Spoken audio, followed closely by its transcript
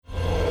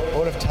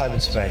of time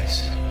and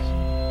space.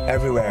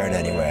 Everywhere and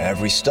anywhere,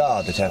 every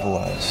star that ever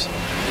was.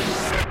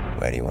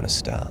 Where do you want to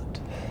start?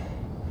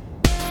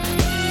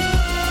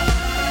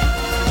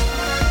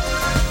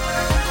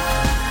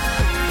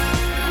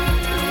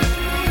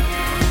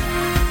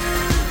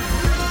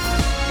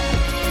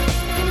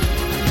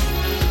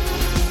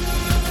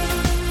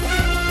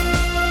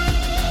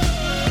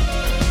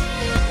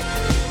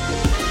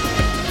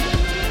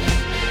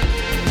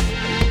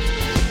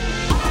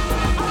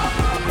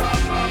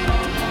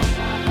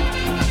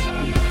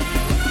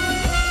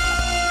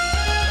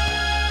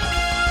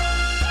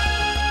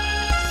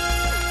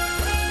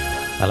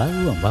 Hello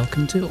and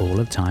welcome to All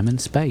of Time and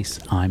Space.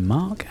 I'm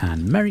Mark,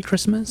 and Merry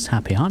Christmas,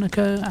 Happy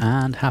Hanukkah,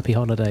 and Happy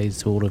Holidays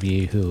to all of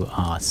you who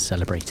are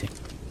celebrating.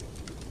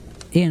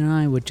 Ian and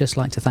I would just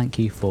like to thank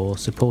you for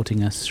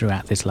supporting us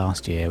throughout this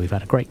last year. We've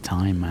had a great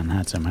time and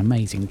had some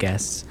amazing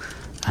guests,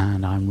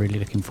 and I'm really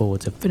looking forward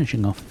to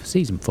finishing off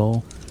Season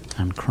 4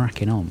 and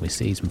cracking on with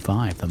Season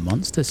 5, the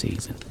Monster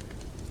Season.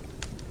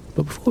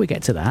 But before we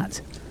get to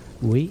that,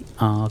 we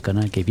are going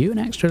to give you an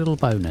extra little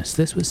bonus.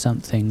 This was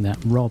something that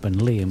Rob and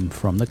Liam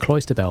from the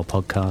Cloister Bell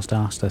podcast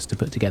asked us to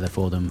put together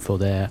for them for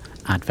their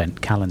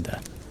Advent calendar.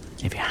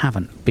 If you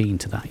haven't been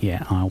to that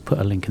yet, I'll put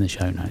a link in the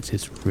show notes.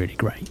 It's really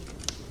great.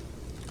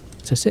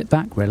 So sit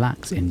back,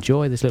 relax,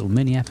 enjoy this little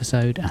mini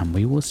episode, and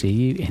we will see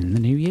you in the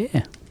new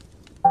year.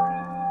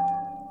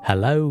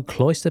 Hello,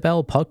 Cloister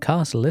Bell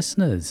podcast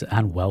listeners,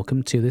 and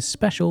welcome to this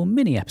special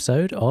mini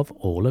episode of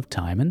All of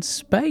Time and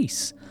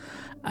Space.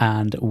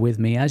 And with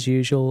me, as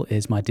usual,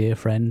 is my dear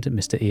friend,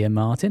 Mr. Ian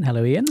Martin.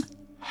 Hello, Ian.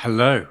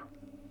 Hello.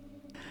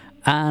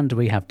 And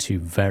we have two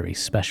very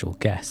special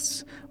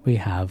guests. We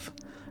have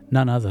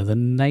none other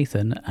than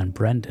Nathan and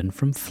Brendan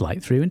from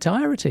Flight Through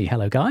Entirety.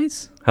 Hello,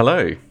 guys.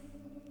 Hello.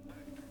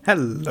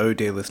 Hello,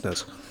 dear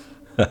listeners.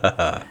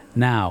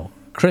 Now,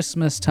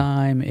 Christmas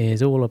time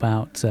is all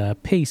about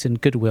peace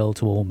and goodwill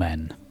to all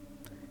men.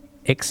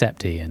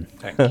 Except Ian.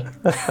 Thank you.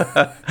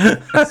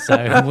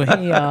 So we're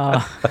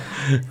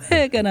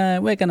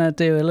gonna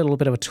do a little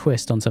bit of a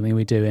twist on something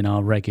we do in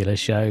our regular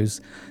shows.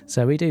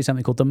 So we do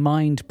something called the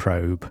Mind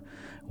Probe,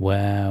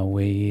 where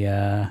we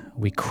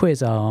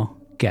quiz our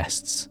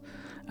guests,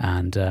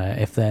 and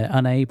if they're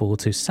unable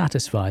to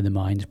satisfy the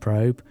Mind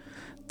Probe,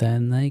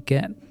 then they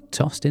get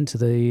tossed into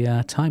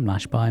the time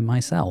lash by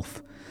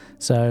myself.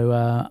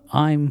 So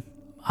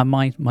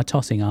my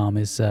tossing arm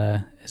is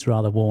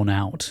rather worn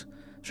out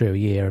through a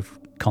year of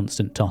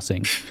constant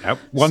tossing.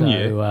 One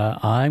year. So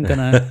I'm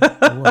gonna.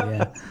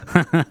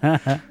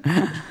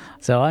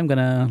 So I'm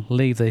gonna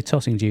leave the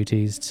tossing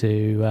duties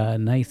to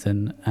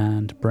Nathan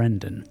and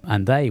Brendan,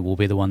 and they will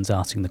be the ones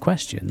asking the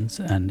questions,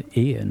 and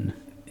Ian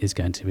is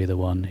going to be the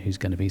one who's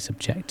going to be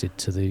subjected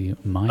to the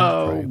mind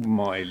probe. Oh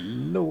my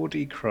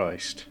lordy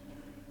Christ!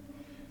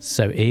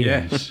 So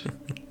Ian, Yes.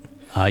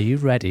 are you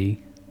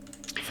ready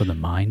for the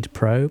mind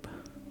probe?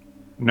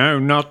 No,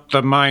 not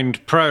the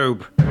mind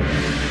probe.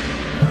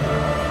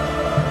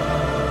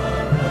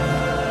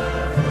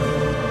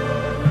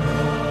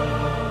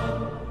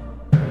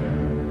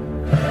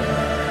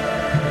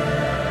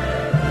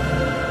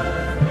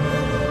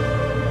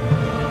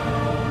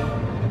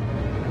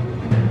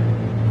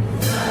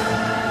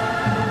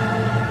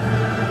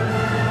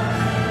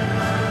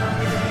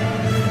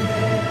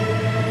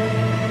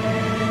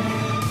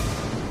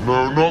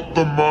 No, not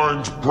the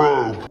mind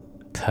probe.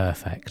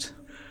 Perfect.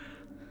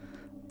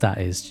 That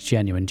is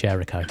genuine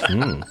Jericho.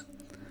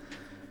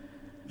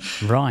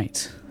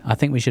 Right. I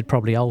think we should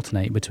probably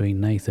alternate between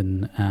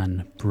Nathan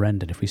and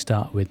Brendan if we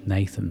start with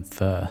Nathan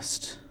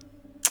first.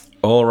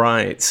 All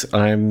right.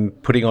 I'm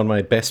putting on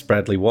my best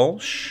Bradley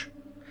Walsh.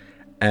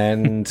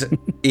 And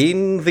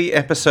in the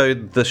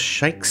episode The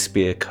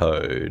Shakespeare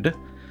Code,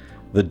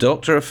 the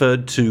Doctor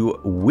referred to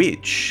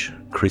which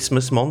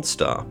Christmas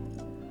monster?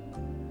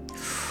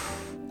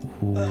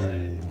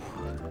 Ooh.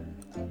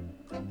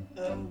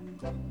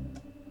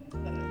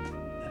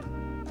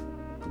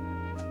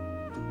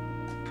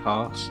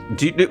 Pass.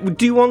 Do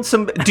you want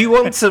some?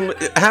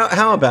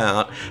 How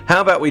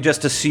about we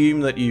just assume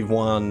that you've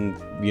won,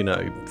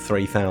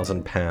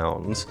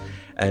 £3,000,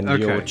 and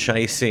Okay. you're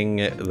chasing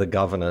the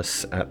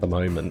governess at the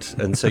moment,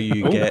 and so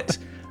you get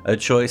a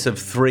choice of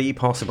three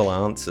possible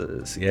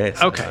answers. Yes.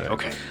 Okay. no.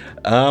 Okay.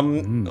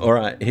 All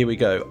right. Here we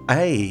go.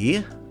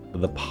 A,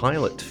 the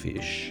pilot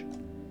fish.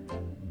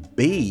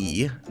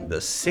 B, the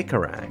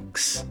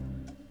Sycorax.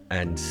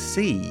 And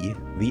C,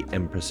 the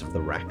Empress of the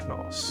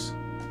Rachnos.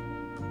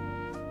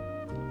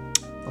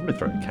 I'm going to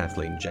throw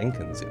Kathleen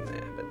Jenkins in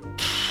there, but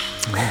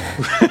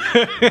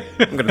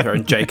I'm going to throw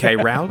in J.K.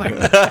 Rowling.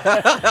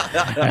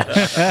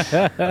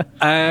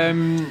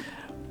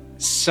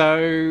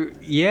 So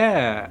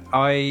yeah,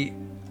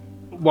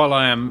 while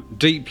I am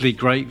deeply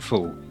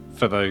grateful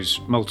for those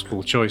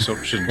multiple choice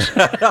options,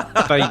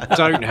 they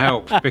don't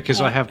help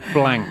because I have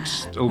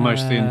blanked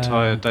almost the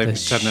entire David The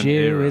Tennant shoe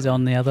era. is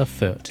on the other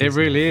foot. It isn't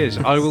really is.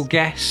 I will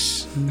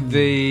guess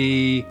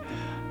the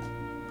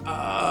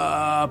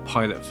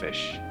pilot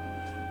fish.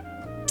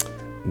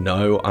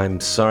 no, I'm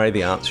sorry,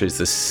 the answer is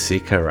the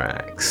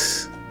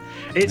Sycorax.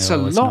 It's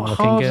No, a it's not lot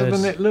looking harder good.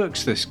 than it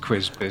looks, this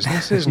quiz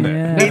business, isn't it?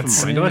 Yeah. Never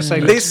mind. Do I say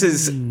This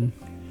is.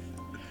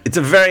 It's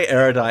a very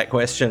erudite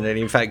question, and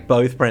in fact,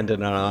 both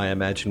Brendan and I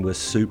imagine were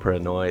super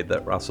annoyed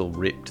that Russell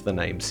ripped the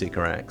name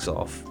Sycorax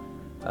off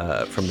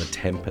from The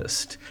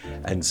Tempest,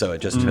 and so it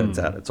just turns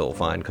out it's all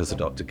fine because the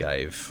Doctor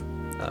gave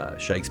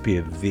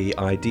Shakespeare the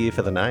idea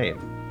for the name.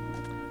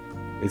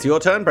 It's your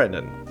turn,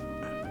 Brendan.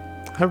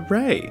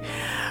 Hooray!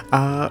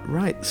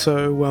 Right,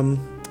 so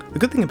the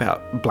good thing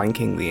about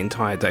blanking the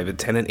entire David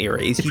Tennant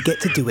era is you get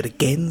to do it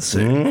again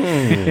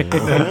soon.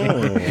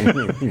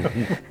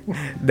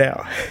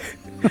 Now,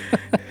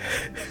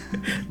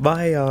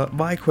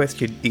 my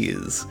question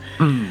is,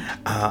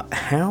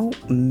 how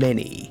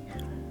many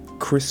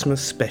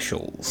Christmas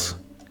specials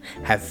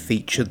have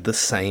featured the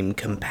same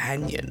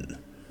companion?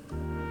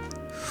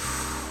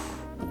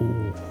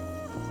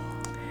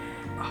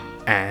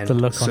 And The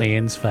look so- on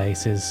Ian's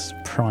face is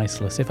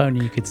priceless. If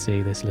only you could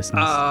see this,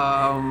 listeners.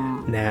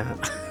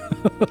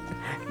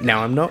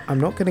 Now, I'm not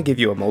going to give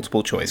you a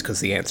multiple choice because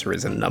the answer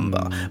is a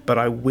number, but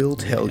I will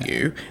tell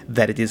you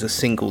that it is a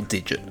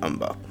single-digit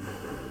number.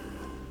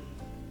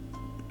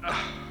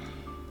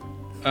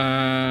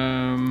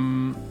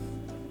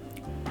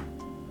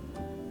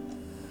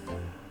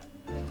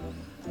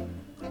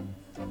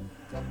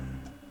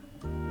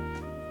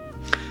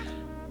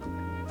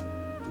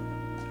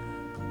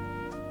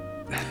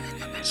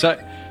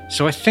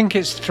 So I think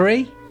it's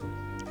 3.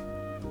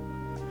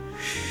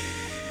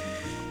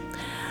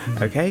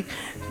 Okay,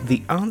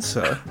 the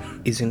answer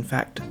is in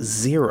fact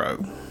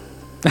 0.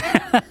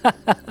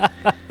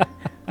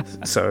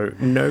 So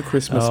no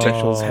Christmas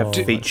specials have Oh,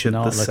 featured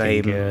not the looking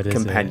same good, is it?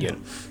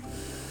 companion.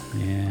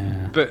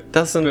 Yeah. But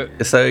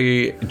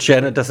So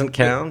Jenna doesn't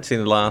count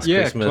in Last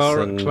Yeah, Christmas,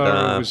 Clara- and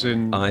Clara was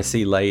in-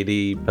 Icy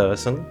Lady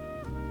person.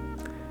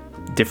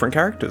 Different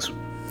characters.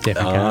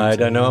 Different I character,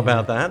 don't know yeah.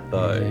 about that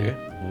though.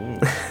 Yeah.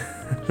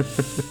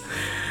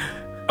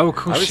 oh, of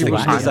course I was she thinking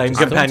was. the I've same just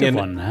thought of companion.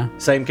 one now.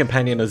 Same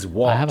companion as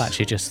what? I have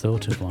actually just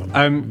thought of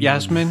one.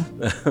 Yasmin.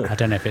 I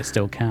don't know if it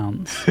still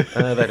counts. They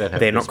don't have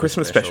They're not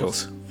Christmas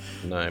specials.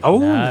 No. Oh,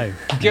 No.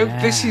 yo,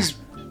 Yeah. this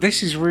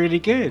is really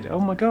good. Oh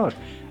my god.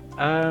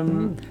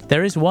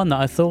 There is one that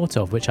I thought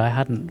of, which I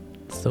hadn't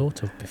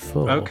thought of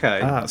before. Okay.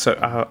 So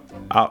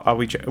are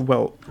we?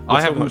 Well, I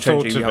we're still haven't not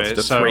changing thought the of answer it,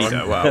 to so 3, I'm-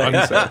 though, are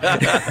we?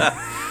 So-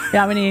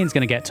 Yeah, I mean, Ian's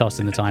going to get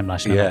tossed in the time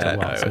lash no Yeah, matter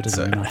what, no, so it it's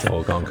doesn't a really matter.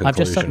 foregone I've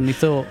just conclusion. suddenly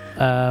thought,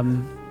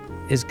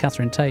 is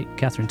Catherine Tate?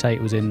 Catherine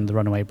Tate was in The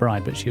Runaway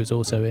Bride, but she was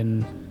also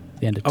in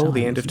The End of Time. Oh,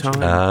 The End of wasn't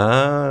Time.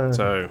 Ah.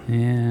 So she?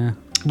 Yeah.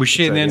 Was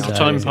she in So the end the of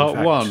time answer is, in part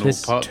fact, 1 or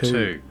this part 2.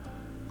 2?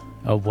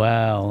 Oh,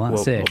 well,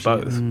 that's well, it.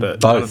 both, but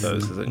Both. one of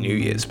those is a New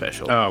Year's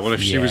special. Oh, well,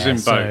 if she was in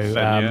both, so,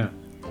 then yeah.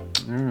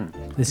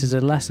 This is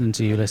a lesson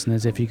to you,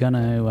 listeners. If you're going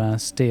to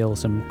steal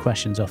some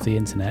questions off the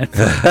internet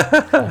for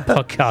a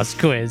podcast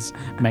quiz,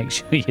 make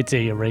sure you do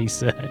your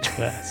research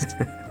first.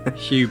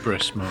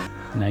 Hubris, man.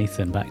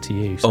 Nathan, back to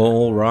you. sir.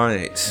 All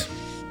right.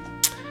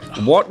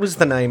 What was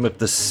the name of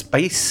the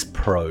space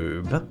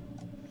probe?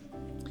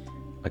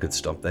 I could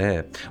stop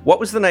there. What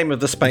was the name of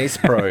the space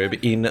probe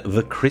in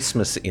The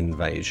Christmas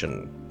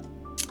Invasion?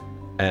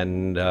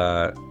 And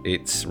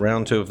it's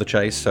round 2 of the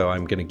chase, so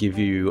I'm going to give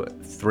you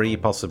 3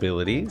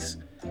 possibilities.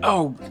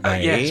 Oh,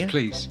 A. yes,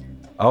 please.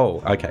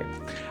 Oh, okay.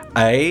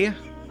 A,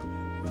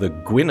 the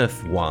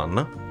Gwyneth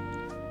one.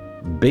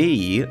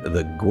 B,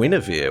 the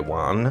Guinevere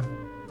one.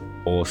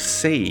 Or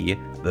C,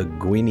 the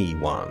Gwynny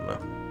one.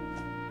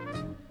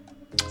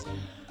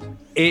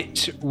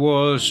 It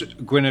was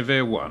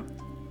Guinevere 1.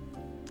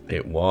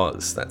 It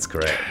was, that's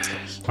correct.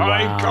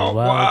 I Wow, got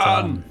well one.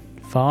 done.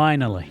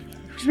 Finally.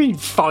 What do you mean,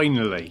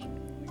 finally?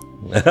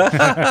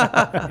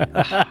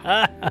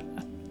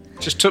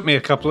 Just took me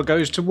a couple of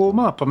goes to warm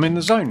up. I'm in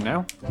the zone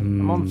now.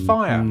 I'm on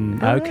fire.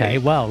 Okay,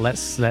 well,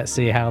 let's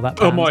see how that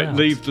I pans might out.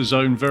 leave the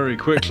zone very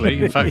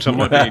quickly. In fact, I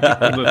might be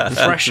on the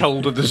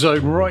threshold of the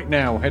zone right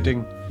now,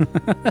 heading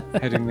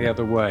the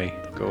other way.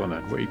 Go on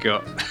then. What you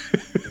got?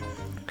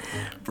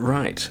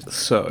 Right,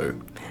 so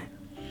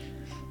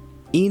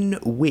in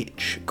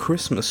which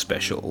Christmas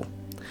special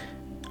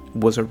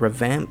was a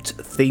revamped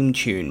theme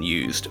tune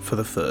used for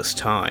the first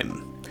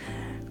time?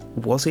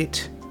 Was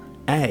it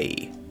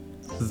A,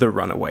 The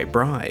Runaway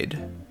Bride,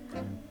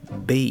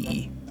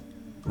 B,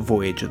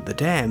 Voyage of the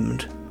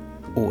Damned,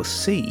 or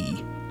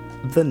C,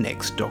 The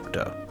Next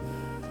Doctor?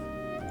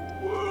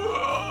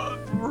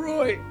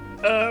 Right.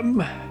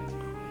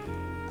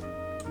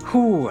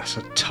 Ooh, that's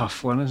a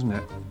tough one, isn't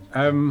it?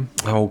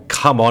 Oh,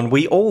 come on,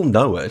 we all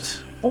know it.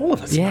 All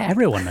of us. Yeah,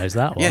 everyone knows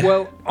that one.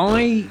 Well,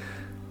 I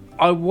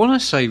want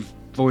to say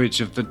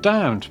Voyage of the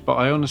Damned, but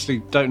I honestly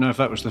don't know if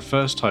that was the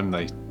first time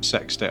they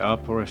sexed it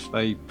up or if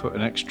they put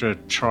an extra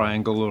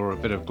triangle or a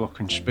bit of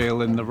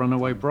glockenspiel in the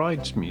Runaway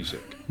Bride's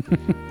music.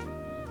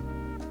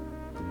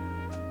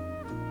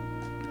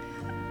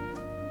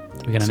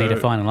 We're going to need a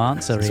final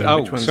answer. Ian.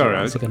 Oh, which one's sorry.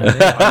 the What's it gonna be?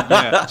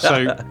 Yeah,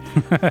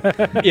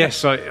 so yes,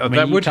 that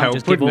you would can't help,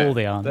 just give wouldn't all it?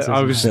 the answers,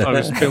 I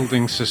was no.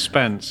 building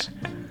suspense.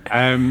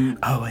 Oh,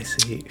 I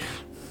see.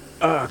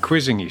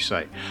 Quizzing, you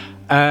say?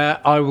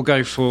 I will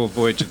go for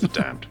Voyage of the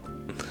Damned.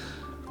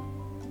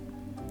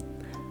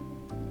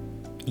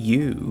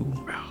 You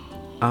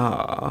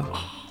are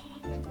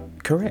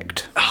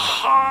correct.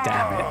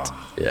 Damn it.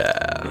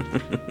 Yeah.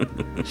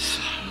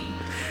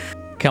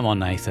 Come on,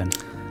 Nathan.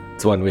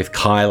 It's one with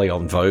Kylie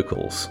on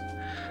vocals.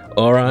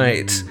 All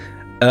right.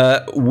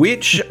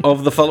 Which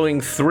of the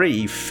following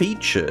three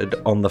featured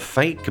on the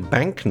fake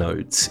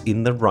banknotes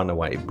in The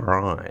Runaway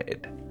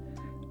Bride?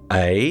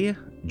 A.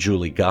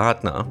 Julie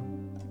Gardner,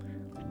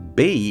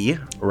 B.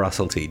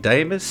 Russell T.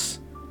 Davis,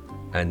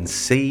 and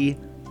C.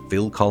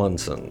 Phil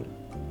Collinson.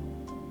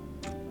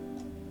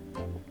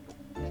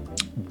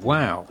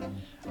 Wow.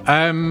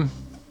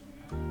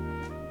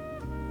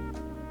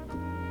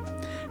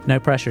 No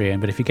pressure,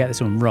 Ian, but if you get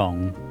this one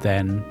wrong,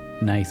 then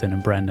Nathan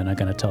and Brendan are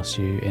going to toss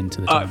you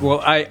into the tournament.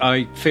 Well,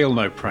 I feel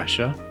no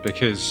pressure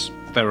because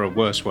there are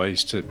worse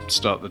ways to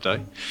start the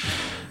day.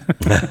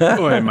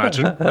 I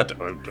imagine. I don't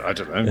know.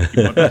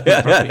 You might be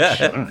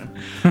rubbish.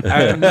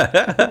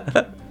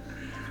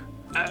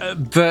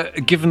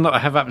 But given that I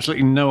have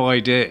absolutely no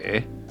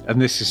idea,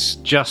 and this is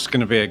just going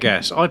to be a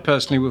guess, I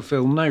personally will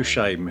feel no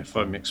shame if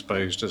I'm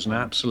exposed as an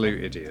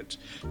absolute idiot.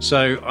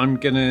 So I'm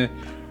going to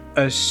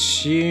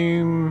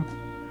assume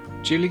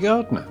Julie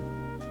Gardner.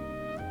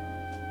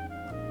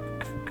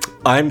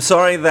 I'm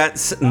sorry,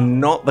 that's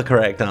not the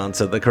correct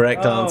answer. The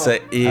correct answer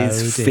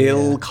is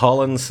Phil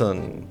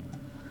Collinson.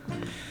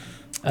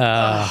 You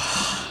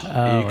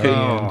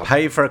can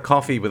pay for a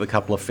coffee with a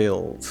couple of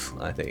Phils,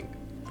 I think.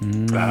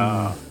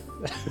 Yeah.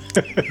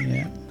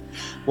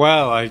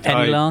 Well,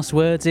 Any last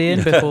words,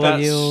 Ian, before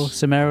you're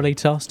summarily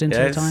tossed into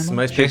the Yes, timeline?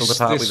 most people Yes,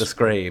 depart this- with a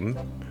scream.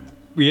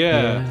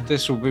 Yeah,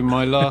 this will be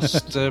my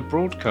last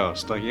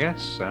broadcast, I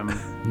guess.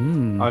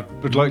 I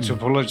would like to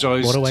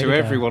apologise What a way to to go.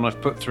 everyone I've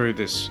put through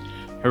this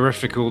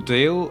horrific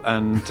ordeal.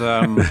 And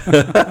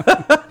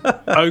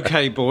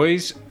okay,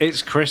 boys,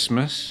 it's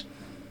Christmas.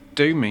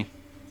 Do me.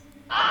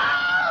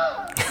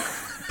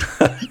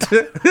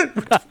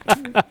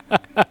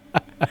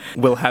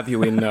 We'll have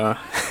you in.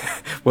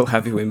 We'll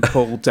have you in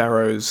Paul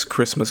Darrow's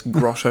Christmas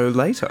grotto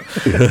later.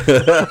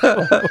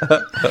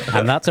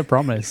 And that's a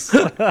promise.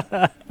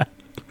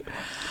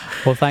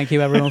 Well, thank you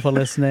everyone for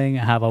listening.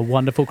 Have a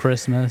wonderful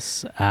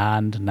Christmas.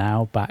 And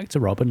now back to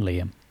Rob and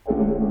Liam.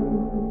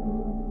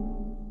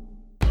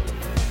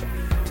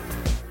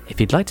 If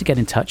you'd like to get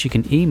in touch, you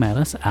can email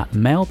us at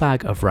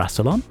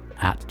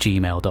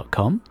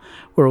mailbagofrassilon@gmail.com.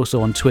 We're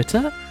also on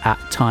Twitter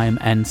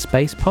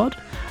 @TimeEndSpacePod,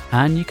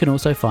 and you can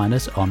also find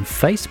us on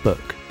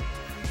Facebook.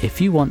 If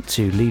you want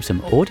to leave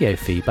some audio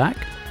feedback,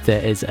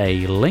 there is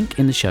a link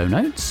in the show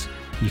notes.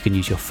 You can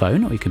use your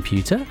phone or your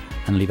computer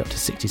and leave up to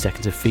 60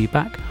 seconds of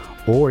feedback,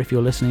 or if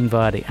you're listening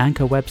via the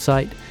Anchor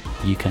website,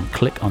 you can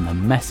click on the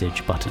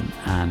message button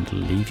and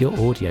leave your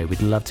audio.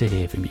 We'd love to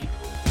hear from you.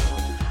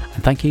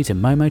 And thank you to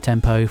Momo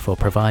Tempo for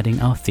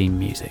providing our theme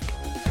music.